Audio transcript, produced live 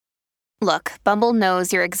Look, Bumble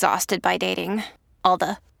knows you're exhausted by dating. All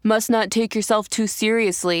the, must not take yourself too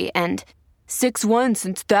seriously, and 6'1"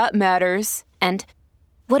 since that matters. And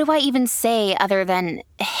what do I even say other than,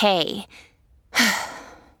 hey?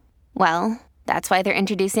 Well, that's why they're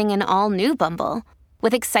introducing an all-new Bumble,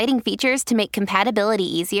 with exciting features to make compatibility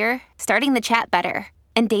easier, starting the chat better,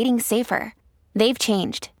 and dating safer. They've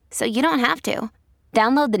changed, so you don't have to.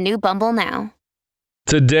 Download the new Bumble now.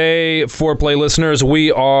 Today, Foreplay listeners,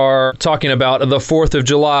 we are talking about the 4th of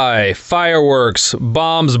July, fireworks,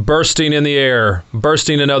 bombs bursting in the air,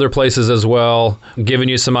 bursting in other places as well, giving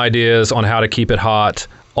you some ideas on how to keep it hot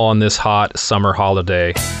on this hot summer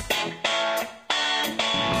holiday.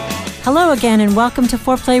 Hello again, and welcome to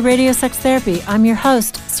Foreplay Radio Sex Therapy. I'm your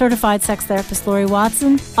host, certified sex therapist Lori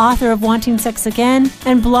Watson, author of Wanting Sex Again,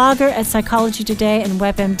 and blogger at Psychology Today and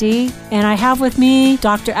WebMD. And I have with me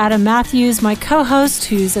Dr. Adam Matthews, my co-host,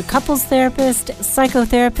 who's a couples therapist,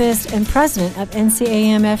 psychotherapist, and president of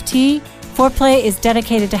NCAMFT. Foreplay is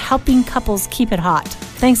dedicated to helping couples keep it hot.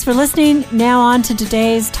 Thanks for listening. Now on to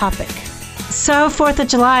today's topic. So, 4th of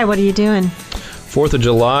July, what are you doing? 4th of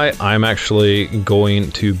July, I'm actually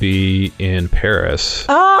going to be in Paris.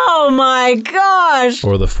 Oh my gosh!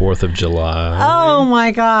 For the 4th of July. Oh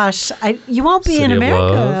my gosh! You won't be City in of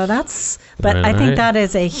America. Love. But Right. I think that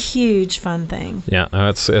is a huge fun thing. Yeah,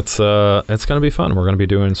 it's going to be fun. We're going to be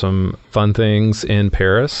doing some fun things in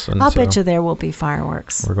Paris. And I'll bet you there will be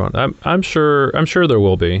fireworks. We're going. I'm sure there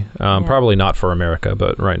will be. Probably not for America,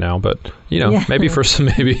 but right now. But maybe for some,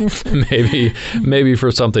 maybe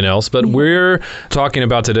for something else. But we're talking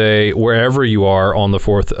about today, wherever you are on the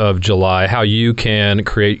 4th of July, how you can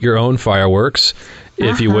create your own fireworks,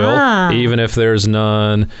 if you will, even if there's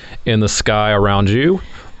none in the sky around you.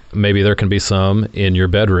 Maybe there can be some in your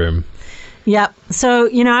bedroom. Yep. So,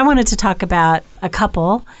 I wanted to talk about a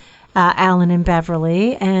couple, Alan and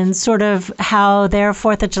Beverly, and sort of how their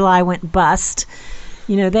 4th of July went bust.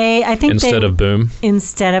 Instead of boom.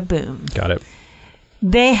 Instead of boom. Got it.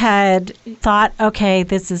 They had thought, okay,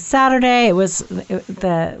 this is Saturday. It was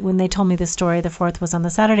when they told me the story, the 4th was on the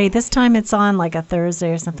Saturday. This time it's on like a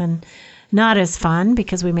Thursday or something. Not as fun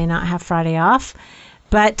because we may not have Friday off.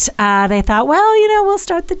 But they thought, well, we'll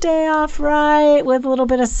start the day off right with a little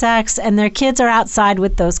bit of sex. And their kids are outside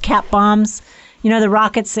with those cap bombs, the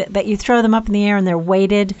rockets that you throw them up in the air and they're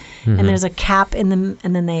weighted. Mm-hmm. And there's a cap in them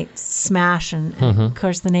and then they smash. And of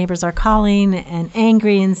course, the neighbors are calling and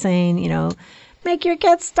angry and saying, make your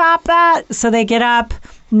kids stop that. So they get up,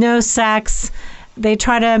 no sex. They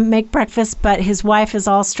try to make breakfast, but his wife is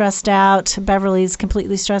all stressed out. Beverly's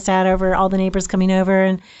completely stressed out over all the neighbors coming over,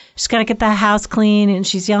 and she's got to get the house clean, and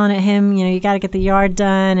she's yelling at him, you got to get the yard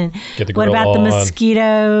done, and what about the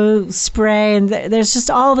mosquito spray? And there's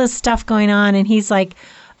just all this stuff going on, and he's like,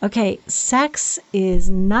 okay, sex is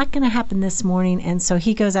not going to happen this morning, and so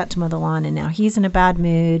he goes out to mow the lawn, and now he's in a bad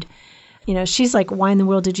mood. She's like, why in the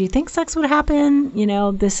world did you think sex would happen?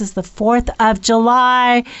 This is the 4th of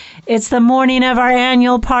July. It's the morning of our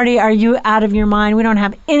annual party. Are you out of your mind? We don't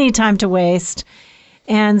have any time to waste.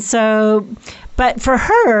 And so, but for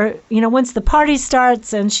her, once the party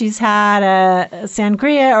starts and she's had a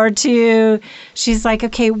sangria or two, she's like,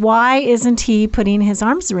 okay, why isn't he putting his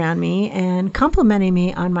arms around me and complimenting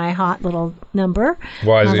me on my hot little number,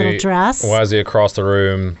 my little dress? Why is he across the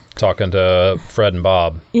room talking to Fred and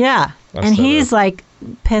Bob? Yeah. And he's like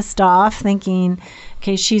pissed off thinking,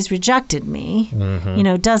 okay, she's rejected me,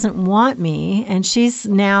 doesn't want me. And she's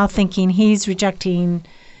now thinking he's rejecting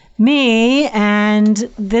me. And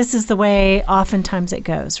this is the way oftentimes it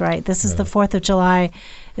goes, right? This is the 4th of July.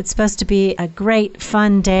 It's supposed to be a great,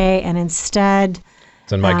 fun day. And instead...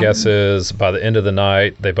 And my guess is by the end of the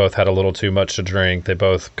night, they both had a little too much to drink. They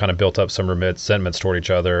both kind of built up some sentiments toward each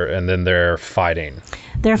other. And then they're fighting.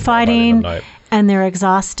 They're fighting. And they're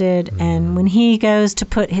exhausted. And when he goes to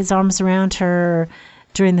put his arms around her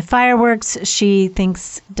during the fireworks, she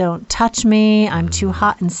thinks, don't touch me. I'm too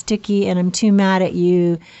hot and sticky and I'm too mad at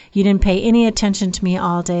you. You didn't pay any attention to me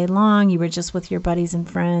all day long. You were just with your buddies and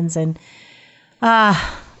friends. And,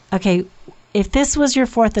 okay, if this was your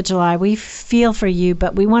 4th of July, we feel for you,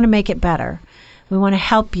 but we want to make it better. We want to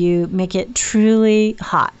help you make it truly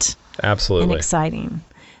hot. Absolutely. And exciting.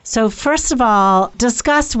 So first of all,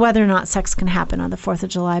 discuss whether or not sex can happen on the 4th of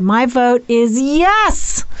July. My vote is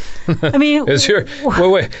yes. I mean, is your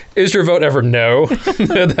vote ever no?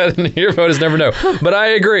 Your vote is never no. But I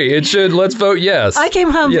agree. It should. Let's vote yes. I came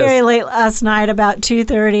home very late last night, about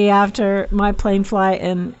 2:30 after my plane flight,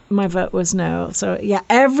 and my vote was no. So yeah,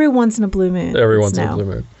 every once in a blue moon. Every once in a blue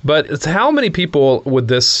moon. But it's how many people would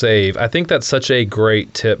this save? I think that's such a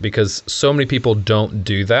great tip because so many people don't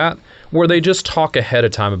do that. where they just talk ahead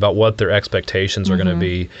of time about what their expectations are going to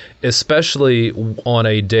be, especially on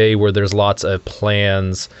a day where there's lots of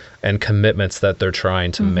plans and commitments that they're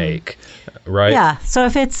trying to make, right? Yeah. So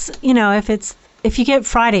if you get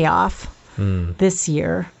Friday off this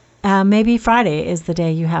year, maybe Friday is the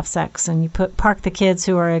day you have sex, and you park the kids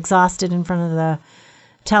who are exhausted in front of the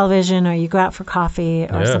television, or you go out for coffee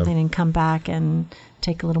or something and come back and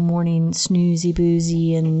take a little morning snoozy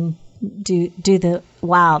boozy and do the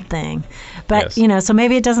wild thing. But so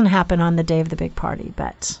maybe it doesn't happen on the day of the big party,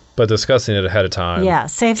 but discussing it ahead of time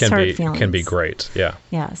saves hurt feelings. Can be great.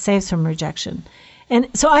 Yeah, saves from rejection. And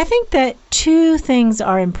so I think that two things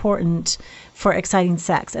are important for exciting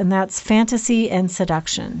sex, and that's fantasy and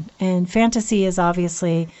seduction. And fantasy is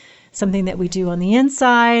obviously something that we do on the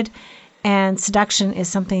inside, and seduction is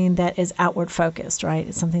something that is outward focused, right?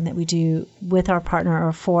 It's something that we do with our partner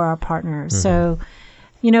or for our partner. So,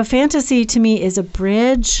 fantasy to me is a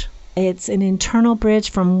bridge. It's an internal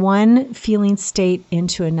bridge from one feeling state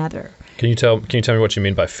into another. Can you tell me what you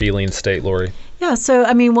mean by feeling state, Lori? Yeah, so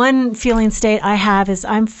one feeling state I have is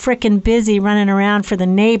I'm frickin' busy running around for the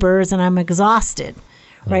neighbors and I'm exhausted.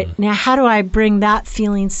 Right. Now, how do I bring that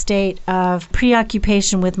feeling state of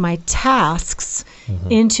preoccupation with my tasks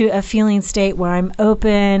into a feeling state where I'm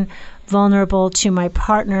open, vulnerable to my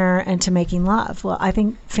partner and to making love? Well, I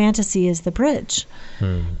think fantasy is the bridge.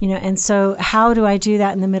 And so how do I do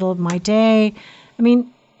that in the middle of my day? I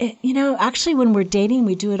mean, actually, when we're dating,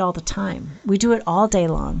 we do it all the time. We do it all day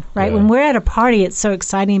long, right? Yeah. When we're at a party, it's so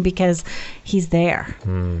exciting because he's there.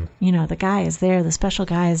 The guy is there, the special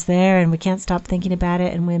guy is there, and we can't stop thinking about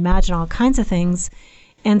it, and we imagine all kinds of things.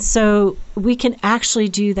 And so we can actually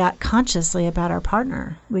do that consciously about our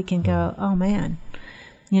partner. We can go, oh man,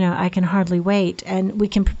 I can hardly wait. And we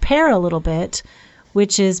can prepare a little bit,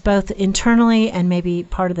 which is both internally and maybe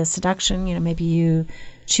part of the seduction. Maybe you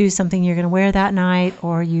choose something you're going to wear that night,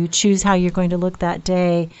 or you choose how you're going to look that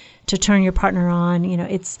day to turn your partner on.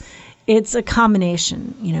 It's a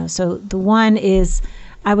combination, so the one is,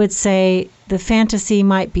 I would say the fantasy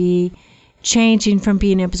might be changing from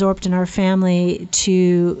being absorbed in our family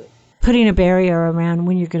to putting a barrier around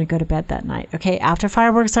when you're going to go to bed that night. Okay, after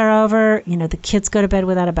fireworks are over, the kids go to bed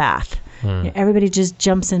without a bath. Everybody just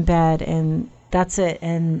jumps in bed and that's it,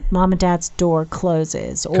 and mom and dad's door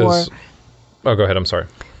closes. Oh, go ahead. I'm sorry.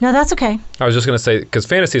 No, that's okay. I was just going to say, because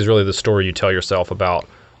fantasy is really the story you tell yourself about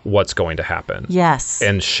what's going to happen. Yes.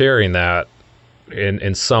 And sharing that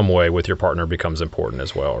in some way with your partner becomes important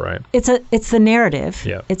as well, right? It's the narrative.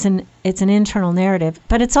 Yeah. It's an internal narrative,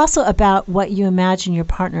 but it's also about what you imagine your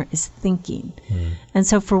partner is thinking. And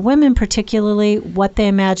so for women particularly, what they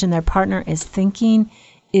imagine their partner is thinking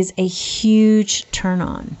is a huge turn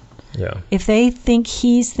on. Yeah. If they think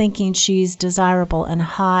he's thinking she's desirable and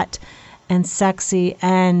hot and sexy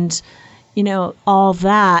and, all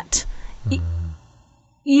that,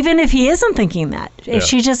 even if he isn't thinking that, if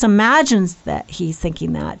she just imagines that he's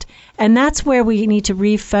thinking that. And that's where we need to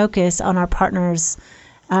refocus on our partner's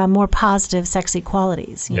more positive, sexy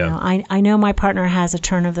qualities. You know, I know my partner has a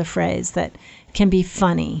turn of the phrase that can be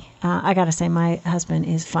funny. I got to say, my husband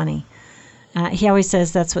is funny. He always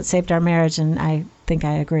says that's what saved our marriage, and I think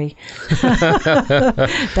I agree.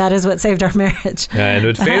 That is what saved our marriage. Yeah, and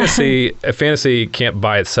with fantasy can't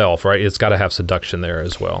by itself, right? It's got to have seduction there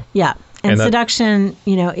as well. Yeah, and seduction,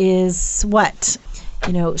 is what?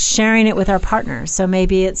 Sharing it with our partner. So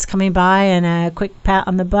maybe it's coming by and a quick pat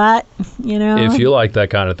on the butt, If you like that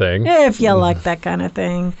kind of thing. If you like that kind of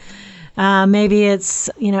thing. Maybe it's,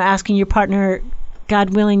 asking your partner,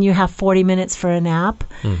 God willing, you have 40 minutes for a nap,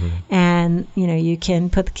 and you can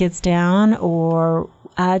put the kids down, or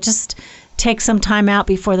just take some time out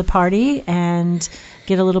before the party and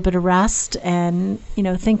get a little bit of rest, and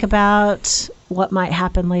think about what might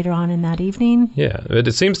happen later on in that evening. Yeah, it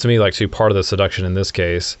seems to me like part of the seduction in this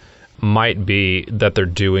case might be that they're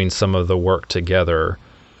doing some of the work together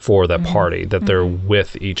for that party, that they're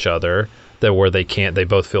with each other. That where they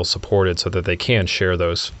both feel supported, so that they can share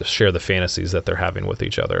the fantasies that they're having with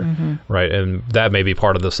each other, right? And that may be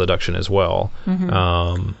part of the seduction as well.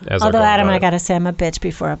 Although, Adam, I gotta say, I'm a bitch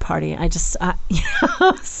before a party. I just,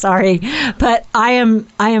 sorry, but I am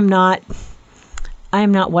not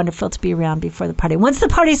wonderful to be around before the party. Once the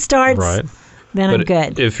party starts, right, then I'm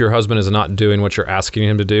good. If your husband is not doing what you're asking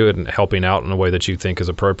him to do and helping out in a way that you think is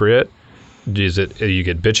appropriate, you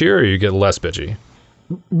get bitchier or you get less bitchy?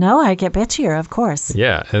 No, I get bitchier, of course.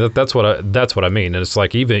 Yeah, and that's what I mean. And it's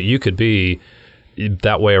like, even you could be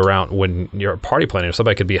that way around when you're party planning.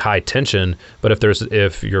 Somebody could be high tension, but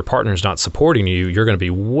if your partner's not supporting you, you're going to be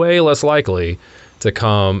way less likely to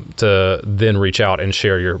come to then reach out and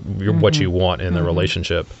share your what you want in the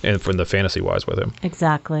relationship and from the fantasy wise with him.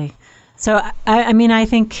 Exactly. So, I mean, I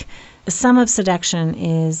think some of seduction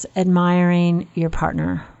is admiring your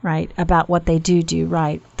partner, right, about what they do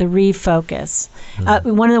right, the refocus.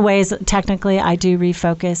 One of the ways, technically, I do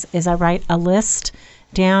refocus is I write a list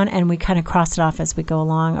down and we kind of cross it off as we go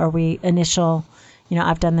along, or we initial,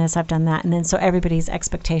 I've done this, I've done that. And then so everybody's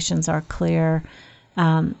expectations are clear.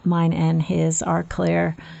 Mine and his are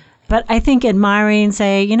clear. But I think admiring,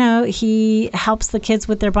 say, he helps the kids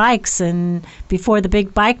with their bikes and before the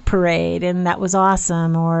big bike parade, and that was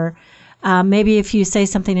awesome. Or maybe if you say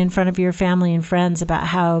something in front of your family and friends about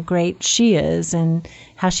how great she is and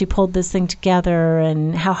how she pulled this thing together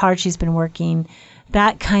and how hard she's been working,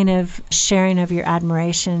 that kind of sharing of your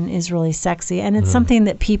admiration is really sexy. And it's something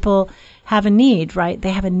that people have a need, right?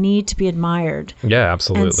 They have a need to be admired. Yeah,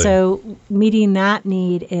 absolutely. And so meeting that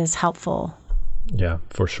need is helpful. Yeah,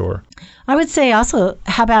 for sure. I would say also,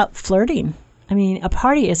 how about flirting? I mean, a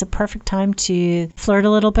party is a perfect time to flirt a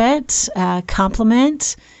little bit,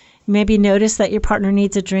 compliment, maybe notice that your partner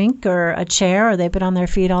needs a drink or a chair, or they've been on their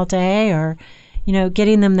feet all day, or,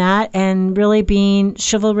 getting them that, and really being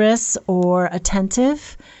chivalrous or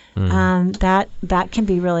attentive. That can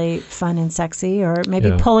be really fun and sexy. Or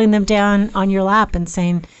maybe pulling them down on your lap and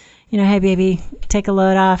saying, hey, baby, take a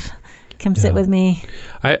load off. Come sit with me.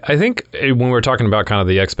 I think when we're talking about kind of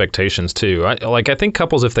the expectations too, I think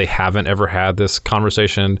couples, if they haven't ever had this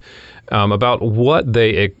conversation about what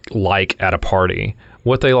they like at a party,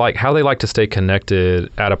 what they like, how they like to stay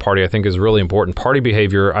connected at a party, I think is really important. Party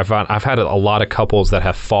behavior, I've had a lot of couples that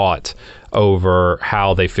have fought over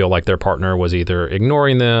how they feel like their partner was either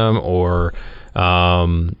ignoring them or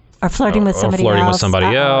flirting with somebody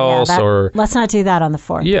else. Let's not do that on the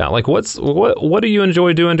 4th. Yeah, like what do you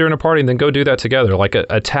enjoy doing during a party, and then go do that together. Like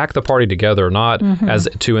attack the party together, not as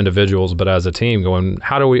two individuals, but as a team. Going,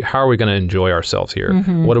 how are we going to enjoy ourselves here?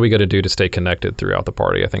 What are we going to do to stay connected throughout the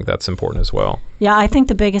party? I think that's important as well. Yeah, I think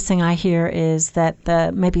the biggest thing I hear is that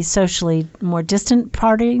the maybe socially more distant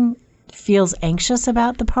party feels anxious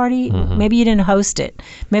about the party. Maybe you didn't host it.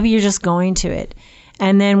 Maybe you're just going to it.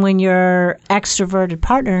 And then when your extroverted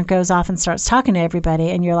partner goes off and starts talking to everybody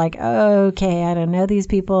and you're like, okay, I don't know these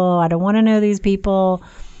people. I don't want to know these people.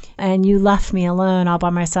 And you left me alone all by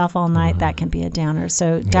myself all night. That can be a downer.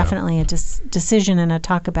 So definitely a decision and a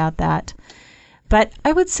talk about that. But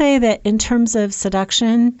I would say that in terms of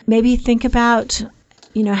seduction, maybe think about,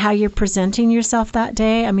 how you're presenting yourself that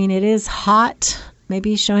day. I mean, it is hot.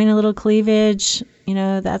 Maybe showing a little cleavage.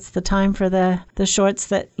 That's the time for the shorts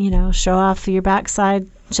that, show off your backside,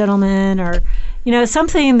 gentlemen, or,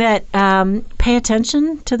 something that pay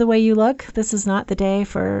attention to the way you look. This is not the day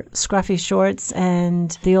for scruffy shorts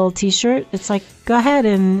and the old T-shirt. It's like, go ahead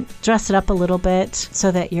and dress it up a little bit so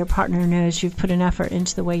that your partner knows you've put an effort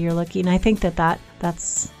into the way you're looking. I think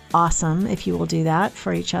that's awesome if you will do that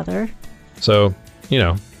for each other. So,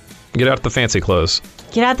 get out the fancy clothes.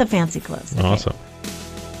 Get out the fancy clothes. Okay. Awesome.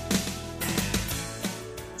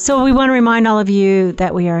 So we want to remind all of you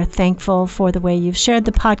that we are thankful for the way you've shared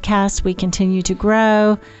the podcast. We continue to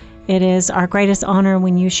grow. It is our greatest honor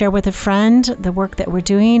when you share with a friend the work that we're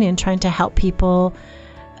doing in trying to help people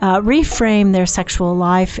reframe their sexual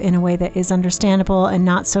life in a way that is understandable and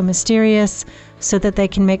not so mysterious, so that they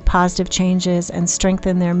can make positive changes and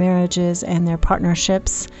strengthen their marriages and their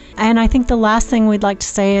partnerships. And I think the last thing we'd like to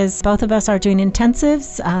say is both of us are doing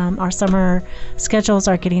intensives. Our summer schedules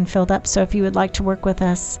are getting filled up. So if you would like to work with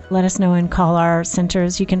us, let us know and call our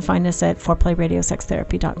centers. You can find us at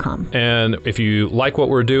foreplayradiosextherapy.com. And if you like what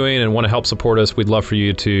we're doing and want to help support us, we'd love for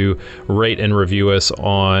you to rate and review us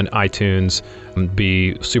on iTunes. It'd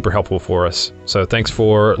be super helpful for us. So thanks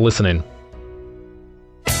for listening.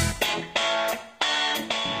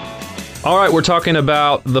 All right, we're talking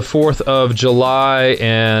about the 4th of July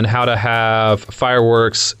and how to have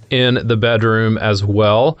fireworks in the bedroom as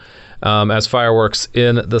well as fireworks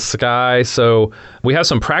in the sky. So we have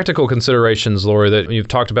some practical considerations, Lori, that you've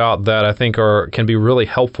talked about that I think can be really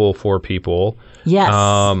helpful for people. Yes.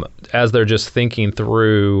 As they're just thinking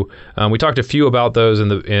through. We talked a few about those in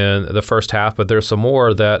the first half, but there's some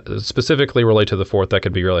more that specifically relate to the 4th that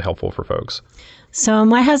could be really helpful for folks. So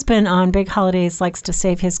my husband on big holidays likes to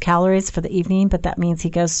save his calories for the evening, but that means he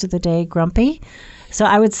goes through the day grumpy. So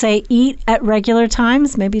I would say eat at regular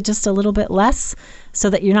times, maybe just a little bit less, so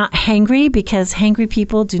that you're not hangry, because hangry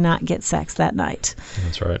people do not get sex that night.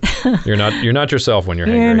 That's right. You're not yourself when you're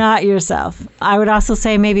hangry. You're not yourself. I would also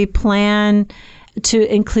say maybe plan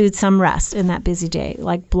to include some rest in that busy day.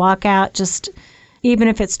 Like block out just even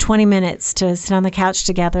if it's 20 minutes to sit on the couch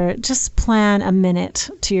together, just plan a minute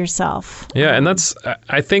to yourself. Yeah, and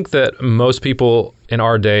I think that most people in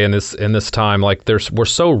our day in this time, like we're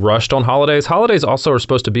so rushed on holidays. Holidays also are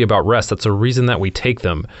supposed to be about rest. That's the reason that we take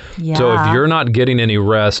them. Yeah. So if you're not getting any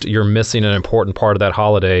rest, you're missing an important part of that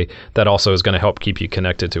holiday that also is going to help keep you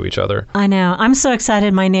connected to each other. I know. I'm so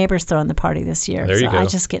excited. My neighbor's throwing the party this year. There you go. I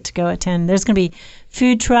just get to go attend. There's going to be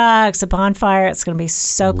food trucks, a bonfire. It's going to be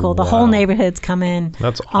so cool. The whole neighborhood's coming.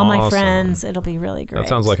 That's all awesome. my friends. It'll be really great. That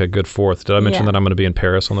sounds like a good 4th. Did I mention that I'm going to be in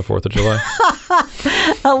Paris on the 4th of July?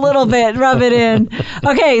 A little bit. Rub it in.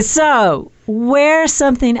 Okay, so wear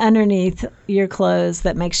something underneath your clothes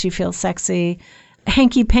that makes you feel sexy.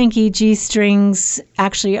 Hanky-panky G-strings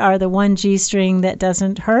actually are the one G-string that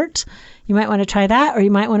doesn't hurt. You might want to try that, or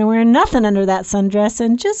you might want to wear nothing under that sundress,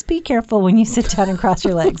 and just be careful when you sit down and cross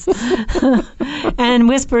your legs. And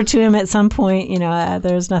whisper to him at some point,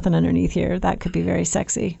 there's nothing underneath here. That could be very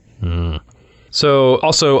sexy. So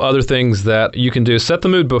also other things that you can do, set the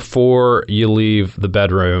mood before you leave the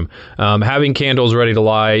bedroom. Having candles ready to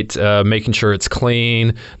light, making sure it's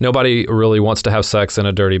clean. Nobody really wants to have sex in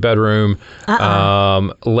a dirty bedroom.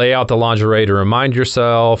 Lay out the lingerie to remind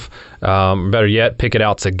yourself. Better yet, pick it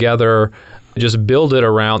out together. Just build it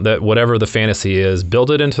around that, whatever the fantasy is.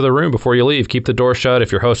 Build it into the room before you leave. Keep the door shut.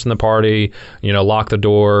 If you're hosting the party, lock the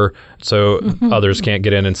door so others can't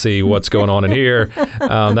get in and see what's going on in here.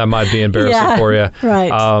 That might be embarrassing for you.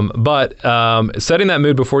 Right. But setting that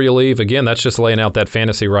mood before you leave, again, that's just laying out that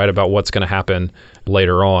fantasy right about what's going to happen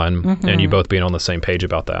later on, and you both being on the same page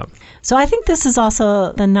about that. So I think this is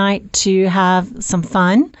also the night to have some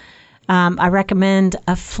fun. I recommend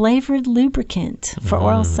a flavored lubricant for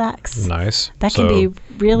oral sex. Nice. That can be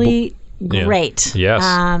really great. Yes.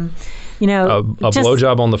 A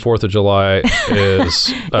blowjob on the 4th of July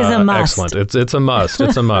is a must. Excellent. It's a must.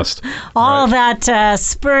 It's a must. All that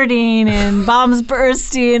spurting and bombs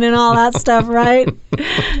bursting and all that stuff, right?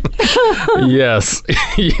 Yes.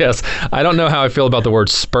 Yes. I don't know how I feel about the word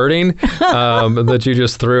spurting that you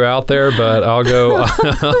just threw out there, but I'll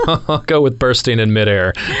go with bursting in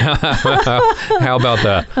midair. How about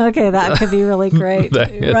that? Okay, that could be really great.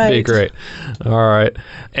 That'd be great. All right.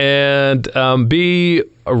 And be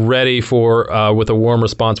ready for with a warm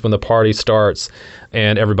response when the party starts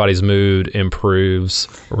and everybody's mood improves,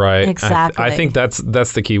 right? Exactly. I think that's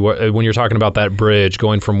the key when you're talking about that bridge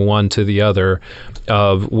going from one to the other.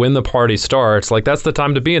 Of when the party starts, like that's the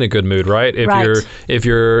time to be in a good mood, right? If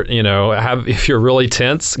you're really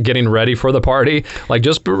tense, getting ready for the party, like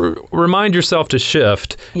just remind yourself to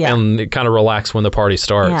shift and kind of relax when the party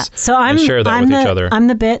starts. Yeah. So I'm share that with each other. I'm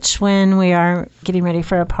the bitch when we are getting ready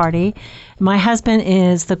for a party. My husband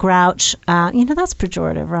is the grouch. That's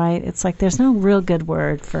pejorative, right? It's like there's no real good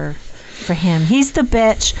word for him. He's the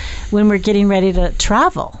bitch when we're getting ready to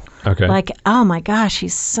travel. Okay. Like, oh my gosh,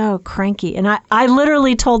 he's so cranky. And I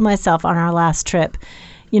literally told myself on our last trip,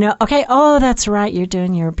 okay, that's right, you're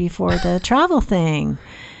doing your before the travel thing.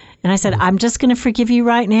 And I said, I'm just going to forgive you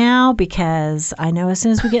right now because I know as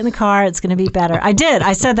soon as we get in the car, it's going to be better. I did.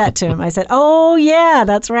 I said that to him. I said, oh, yeah,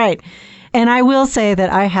 that's right. And I will say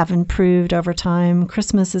that I have improved over time.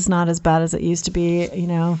 Christmas is not as bad as it used to be.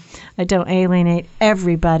 I don't alienate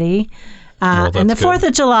everybody. And the 4th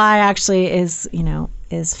of July actually is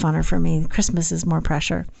funner for me. Christmas is more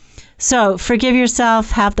pressure. So forgive yourself,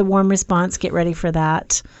 have the warm response, get ready for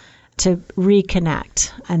that to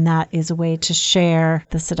reconnect. And that is a way to share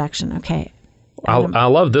the seduction. Okay. I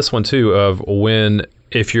love this one too of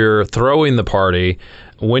if you're throwing the party,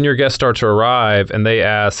 when your guests start to arrive and they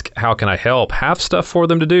ask, how can I help? Have stuff for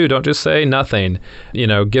them to do. Don't just say nothing.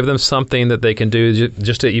 Give them something that they can do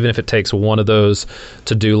just to, even if it takes one of those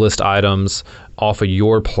to-do list items off of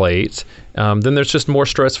your plate. Then there's just more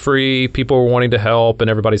stress-free. People are wanting to help and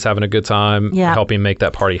everybody's having a good time helping make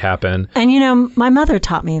that party happen. And, my mother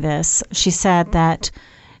taught me this. She said that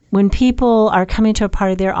when people are coming to a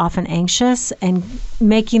party, they're often anxious, and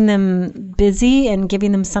making them busy and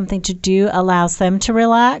giving them something to do allows them to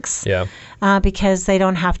relax. Yeah. Because they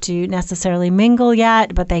don't have to necessarily mingle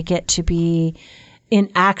yet, but they get to be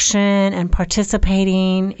in action and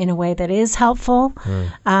participating in a way that is helpful.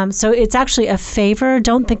 So it's actually a favor.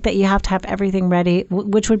 Don't think that you have to have everything ready,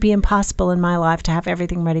 which would be impossible in my life to have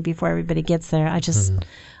everything ready before everybody gets there.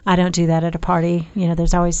 I don't do that at a party.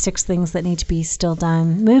 There's always 6 things that need to be still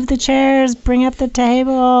done. Move the chairs, bring up the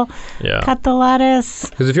table, cut the lettuce.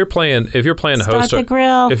 Because if you're playing host, the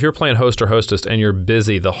grill. If you're playing host or hostess and you're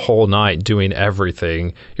busy the whole night doing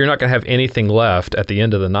everything, you're not going to have anything left at the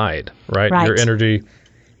end of the night, right? Your energy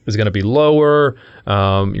is going to be lower.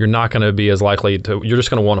 You're not going to be as likely to, you're just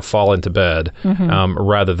going to want to fall into bed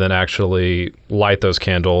rather than actually light those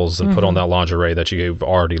candles and put on that lingerie that you've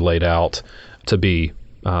already laid out to be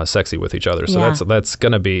sexy with each other. So it's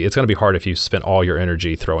going to be hard if you spend all your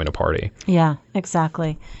energy throwing a party. Yeah,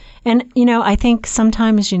 exactly. And, I think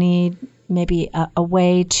sometimes you need maybe a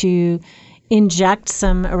way to inject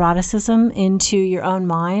some eroticism into your own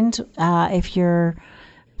mind. If you're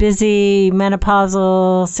busy,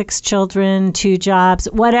 menopausal, 6 children, 2 jobs,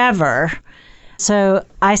 whatever. So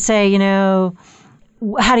I say,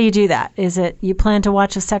 how do you do that? Is it you plan to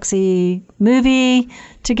watch a sexy movie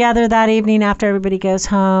together that evening after everybody goes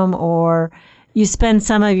home, or you spend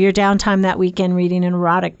some of your downtime that weekend reading an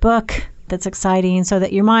erotic book that's exciting so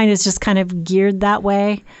that your mind is just kind of geared that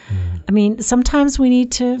way? I mean, sometimes we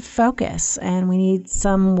need to focus and we need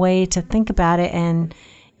some way to think about it and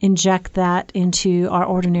inject that into our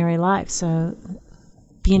ordinary life. So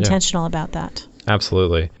be intentional about that.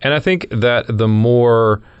 Absolutely. And I think that the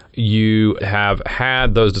more you have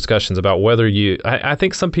had those discussions about whether I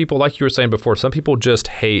think some people, like you were saying before, some people just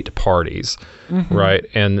hate parties, right?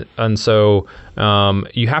 And so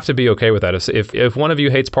you have to be okay with that. If one of you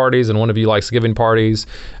hates parties and one of you likes giving parties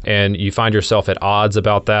and you find yourself at odds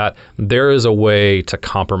about that, there is a way to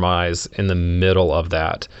compromise in the middle of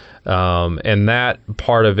that. And that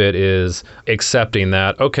part of it is accepting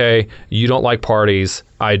that, okay, you don't like parties,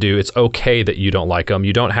 I do. It's okay that you don't like them.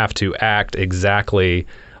 You don't have to act exactly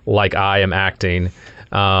like I am acting.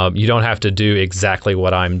 You don't have to do exactly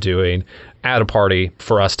what I'm doing at a party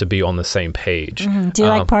for us to be on the same page. Do you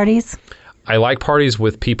like parties? I like parties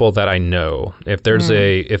with people that I know. If there's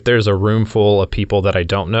a room full of people that I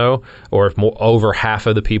don't know, or if over half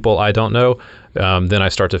of the people I don't know, then I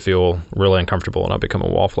start to feel really uncomfortable and I become a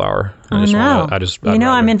wallflower.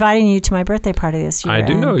 I'm inviting you to my birthday party this year. I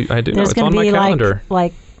do know. It's on my calendar.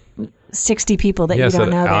 Like 60 people that you don't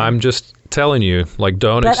know. I'm just telling you,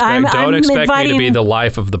 don't expect me to be the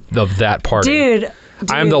life of that party. Dude.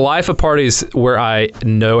 I'm the life of parties where I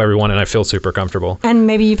know everyone and I feel super comfortable. And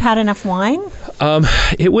maybe you've had enough wine?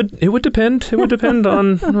 It would depend. It would depend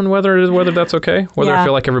on whether that's okay. Whether I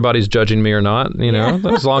feel like everybody's judging me or not.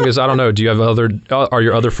 As long as I don't know. Do you have are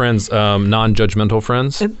your other friends non-judgmental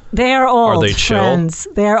friends? They are old. Are they chill? Friends.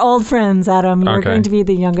 They are old friends, Adam. You're going to be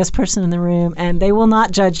the youngest person in the room, and they will not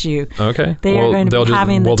judge you. Okay. They are going to be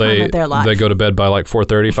having the time of their life. They go to bed by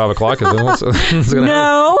 4:30, 5 o'clock.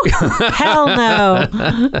 No, hell no.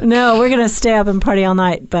 No, we're going to stay up and party all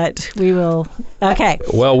night, but we will. Okay.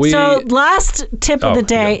 Well, So last tip of the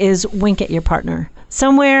day is wink at your partner.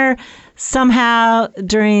 Somewhere, somehow,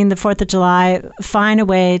 during the 4th of July, find a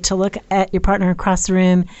way to look at your partner across the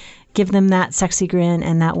room, give them that sexy grin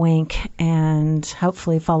and that wink, and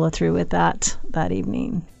hopefully follow through with that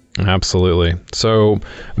evening. Absolutely. So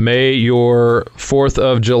may your 4th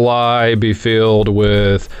of July be filled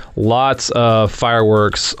with lots of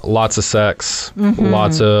fireworks, lots of sex,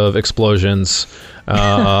 lots of explosions,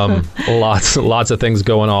 lots of things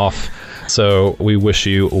going off. So we wish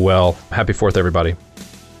you well. Happy 4th, everybody.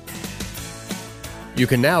 You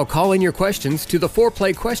can now call in your questions to the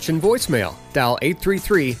Foreplay question voicemail. Dial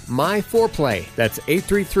 833-MY-4PLAY. That's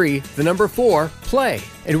 833-4-PLAY.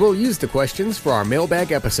 And we'll use the questions for our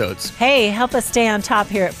mailbag episodes. Hey, help us stay on top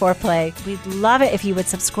here at Foreplay. We'd love it if you would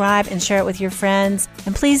subscribe and share it with your friends.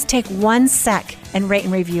 And please take 1 sec and rate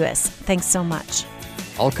and review us. Thanks so much.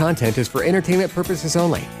 All content is for entertainment purposes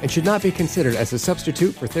only and should not be considered as a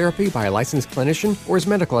substitute for therapy by a licensed clinician or as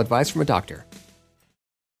medical advice from a doctor.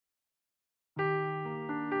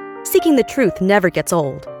 Seeking the truth never gets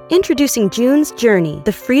old. Introducing June's Journey,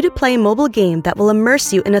 the free-to-play mobile game that will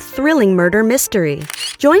immerse you in a thrilling murder mystery.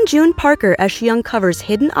 Join June Parker as she uncovers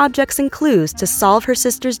hidden objects and clues to solve her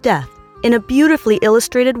sister's death in a beautifully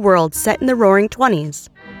illustrated world set in the Roaring '20s.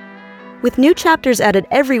 With new chapters added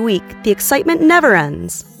every week, the excitement never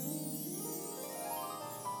ends.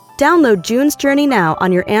 Download June's Journey now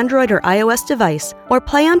on your Android or iOS device or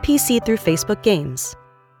play on PC through Facebook Games.